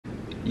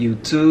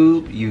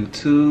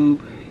YouTube.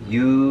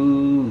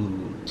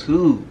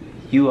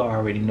 You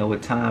already know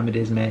what time it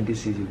is, man.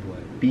 This is your boy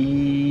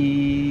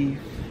B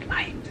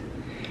Light,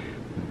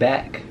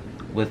 back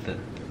with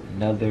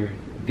another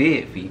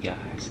vid for you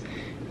guys.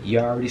 You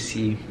already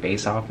see,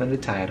 based off of the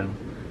title,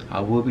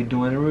 I will be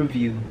doing a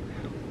review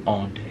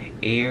on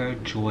the Air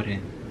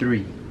Jordan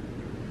 3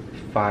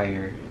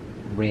 Fire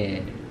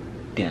Red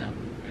Denim.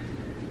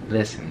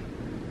 Listen,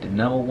 the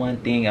number one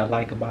thing I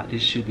like about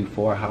this shoe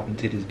before I hop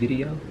into this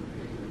video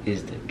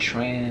is the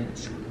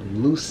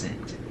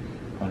translucent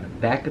on the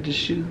back of the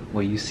shoe,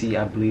 where you see,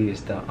 I believe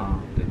it's the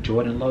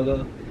Jordan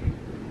logo.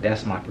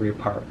 That's my favorite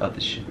part of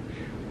the shoe.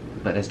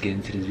 But let's get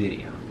into this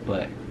video.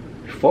 But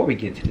before we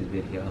get into this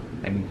video,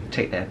 let me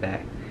take that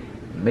back.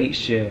 Make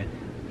sure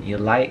you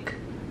like,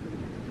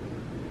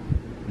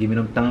 give me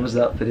them thumbs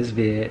up for this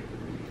vid,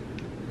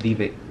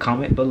 leave a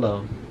comment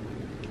below,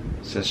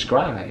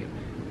 subscribe,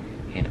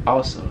 and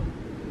also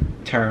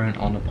turn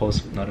on the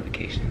post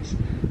notifications.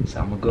 So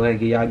I'm gonna go ahead and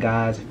give y'all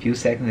guys a few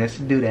seconds just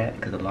to do that,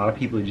 because a lot of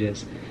people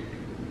just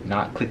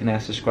not clicking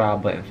that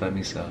subscribe button for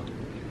me. So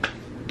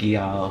give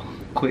y'all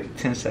quick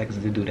 10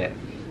 seconds to do that.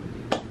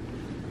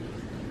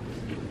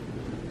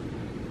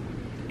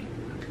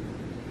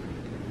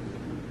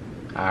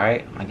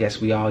 Alright, I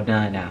guess we all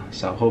done now.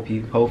 So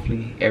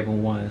hopefully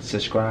everyone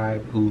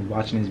subscribe who's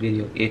watching this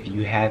video, if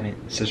you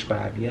haven't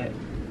subscribed yet.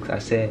 Because I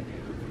said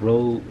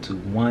road to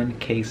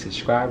 1K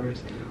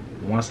subscribers.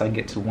 Once I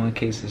get to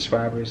 1K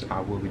subscribers, I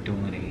will be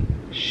doing a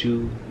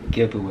shoe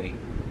giveaway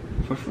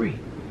for free.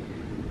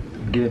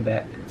 I'm giving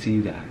back to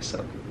you guys.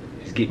 So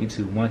just get me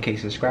to 1K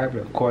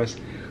subscribers. Of course,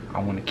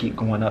 I want to keep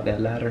going up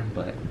that ladder,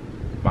 but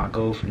my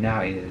goal for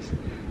now is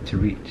to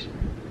reach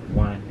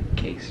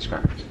 1K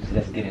subscribers. So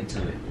let's get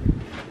into it.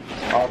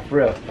 Off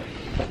rip,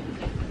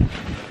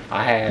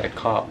 I had a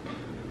cop.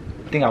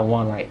 I think I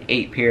won like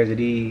 8 pairs of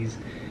these,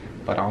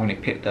 but I only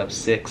picked up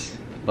 6.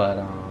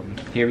 But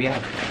here we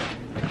have it.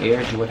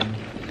 Air Jordan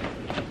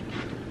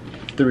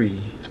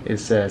 3. It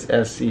says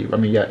SE. I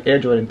mean, yeah, Air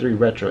Jordan 3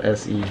 Retro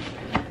SE.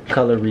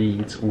 Color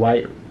reads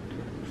white,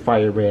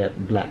 fire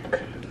red,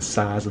 black.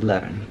 Size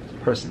 11,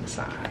 person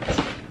size.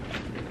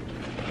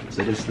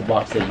 So this is the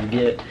box that you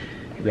get.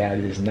 You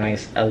have this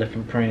nice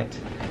elephant print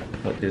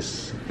with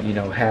this, you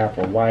know, half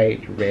of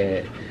white,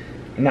 red,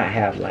 not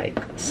half, like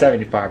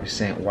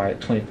 75% white,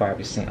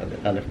 25% of the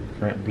elephant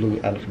print, blue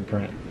elephant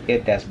print,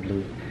 if that's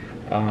blue.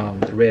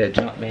 The red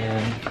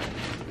Jumpman,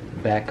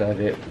 back of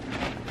it,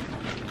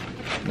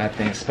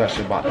 nothing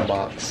special about the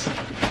box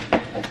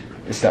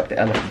except the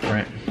elephant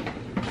print.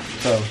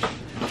 So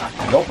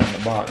you open the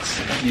box,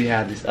 you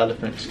have this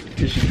elephant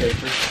tissue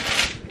paper,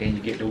 and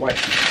you get the white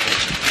tissue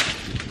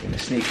paper and the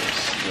sneakers.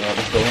 So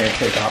let's go ahead and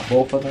take out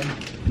both of them.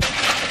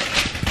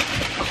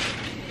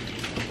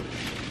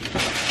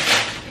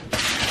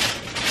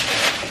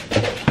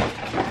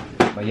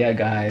 But yeah,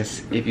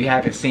 guys, if you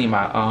haven't seen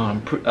my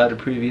other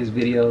previous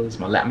videos,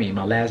 my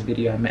last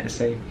video, I meant to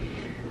say,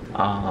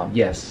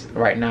 yes,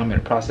 right now I'm in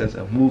the process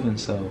of moving,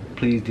 so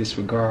please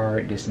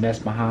disregard this mess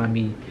behind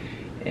me.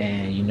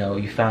 And you know,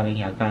 I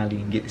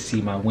finally get to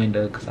see my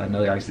window, because I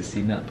know y'all used to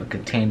see nothing but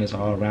containers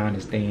all around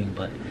this thing.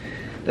 But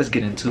let's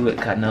get into it,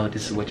 because I know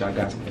this is what y'all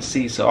guys want to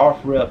see. So off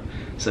rip,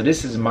 so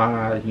this is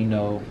my, you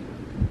know,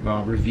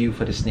 review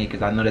for the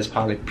sneakers. I know there's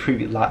probably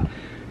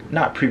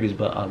not previous,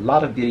 but a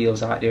lot of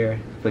videos out there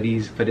for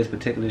this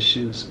particular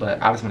shoes,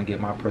 but I just want to give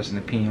my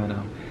personal opinion on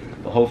them.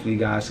 But hopefully you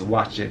guys will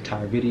watch the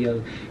entire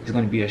video. It's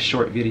going to be a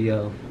short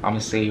video. I'm gonna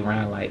say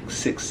around like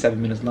 6-7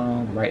 minutes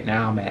long. Right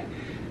now I'm at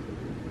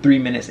 3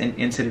 minutes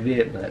into the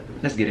vid, but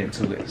let's get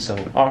into it. So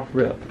off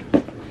rip,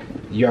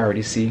 you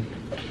already see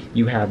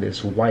you have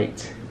this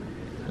white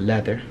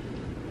leather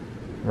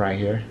right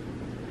here.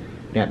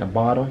 Then at the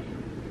bottom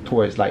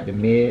towards like the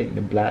mid,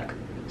 the black.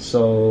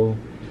 So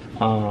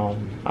I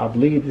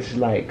believe this is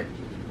like,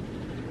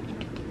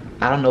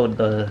 I don't know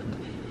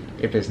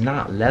if it's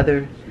not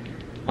leather,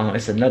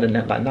 it's another,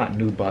 like not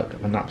nubuck,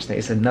 if I'm not mistaken.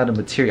 It's another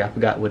material, I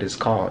forgot what it's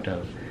called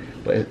though,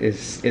 but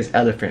it's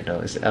elephant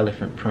though. It's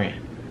elephant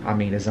print, I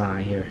mean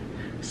design here.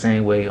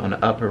 Same way on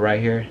the upper right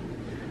here,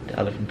 the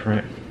elephant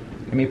print.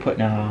 Let me put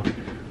down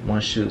one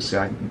shoe so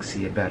I can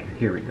see it better.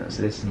 Here we go.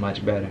 So this is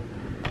much better.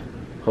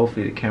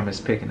 Hopefully the camera's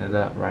picking it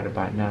up right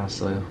about now,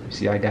 so you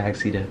see I gotta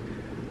see the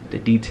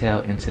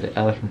detail into the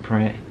elephant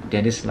print.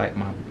 Then this is like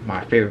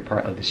my favorite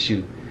part of the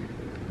shoe,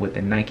 with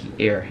the Nike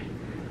Air.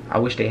 I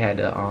wish they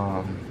had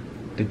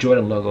the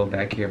Jordan logo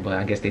back here, but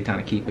I guess they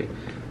trying to keep it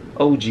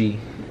OG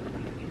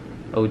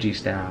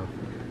style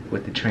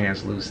with the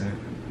translucent.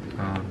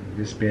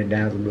 This bend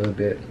down a little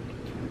bit,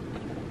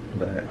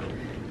 but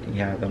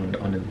you have on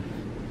the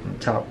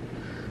top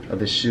of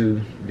the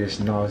shoe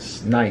this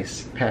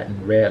nice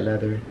patent red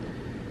leather.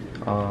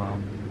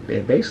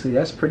 And basically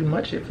that's pretty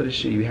much it for the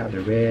shoe. You have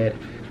the red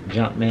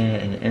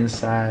Jumpman, and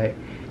inside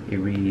it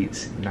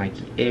reads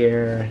Nike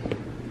Air.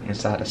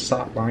 Inside the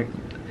sock liner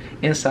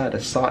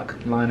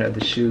of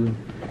the shoe,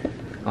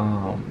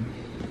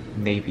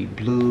 navy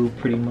blue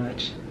pretty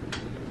much.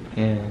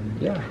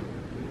 And yeah,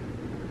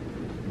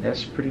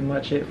 that's pretty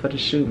much it for the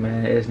shoe,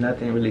 man. There's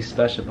nothing really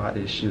special about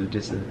this shoe.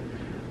 Just a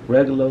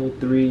regular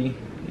 3,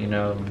 you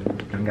know,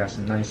 and got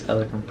some nice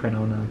elephant print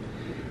on them.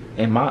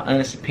 In my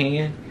honest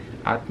opinion,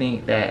 I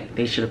think that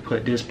they should have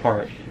put this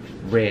part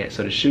red.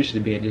 So the shoe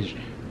should be just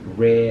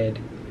red,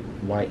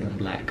 white, and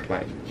black.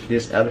 Like,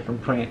 this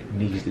elephant print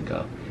needs to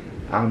go.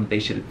 They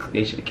should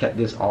have kept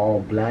this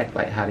all black,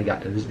 like how they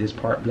got this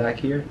part black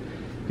here.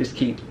 Just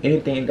keep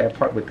anything, that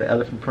part with the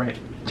elephant print,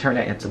 turn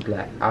that into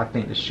black. I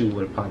think the shoe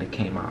would have probably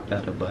came out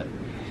better, but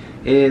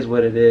it is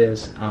what it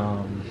is.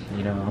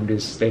 You know, I'm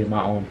just stating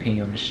my own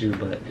opinion on the shoe,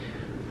 but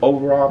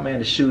overall, man,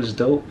 the shoe is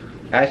dope.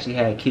 I actually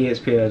had kids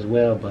pair as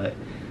well, but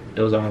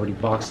those are already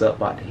boxed up,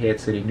 about to head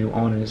to the new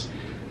owners.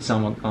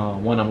 One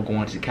of them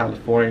going to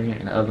California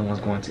and the other one's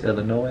going to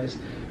Illinois.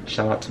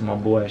 Shout out to my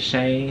boy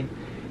Shane,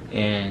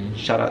 and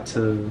shout out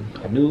to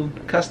a new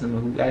customer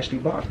who actually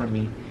bought from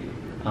me,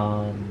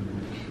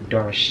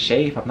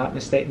 Shay, if I'm not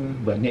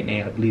mistaken, but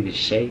nickname I believe is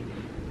Shay.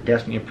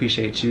 Definitely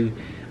appreciate you.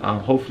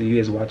 Hopefully you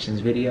is watching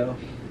this video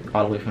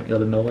all the way from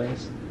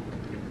Illinois.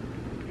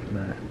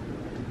 But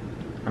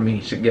I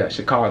mean, yeah,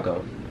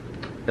 Chicago,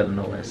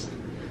 Illinois.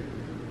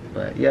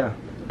 But yeah,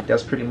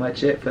 that's pretty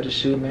much it for the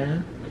shoe,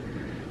 man.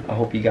 I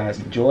hope you guys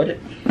enjoyed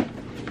it.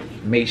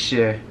 Make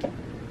sure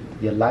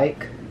you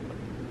like.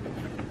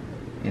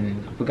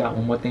 And I forgot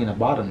one more thing at the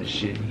bottom of the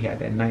shoe. He had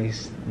that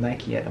nice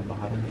Nike at the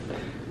bottom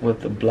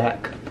with the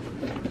black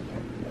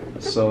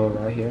sole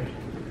right here.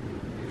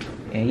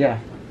 And yeah.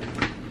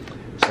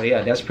 So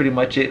yeah, that's pretty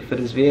much it for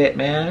this vid,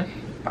 man.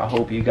 I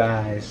hope you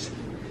guys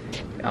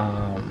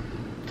trying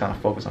to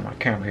focus on my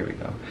camera. Here we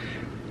go.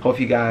 Hope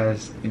you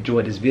guys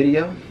enjoyed this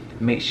video.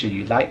 Make sure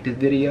you like this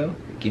video.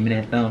 Give me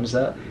that thumbs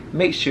up.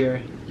 Make sure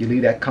you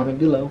leave that comment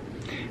below.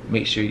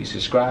 Make sure you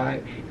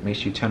subscribe. Make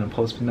sure you turn on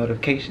post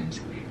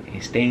notifications.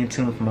 And stay in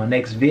tune for my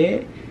next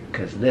vid.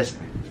 Cause listen,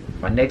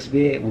 my next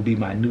vid will be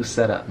my new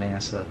setup,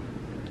 man. So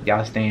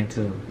y'all stay in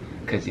tune.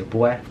 Cause your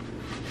boy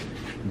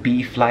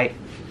B Flight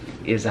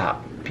is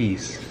out.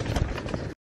 Peace.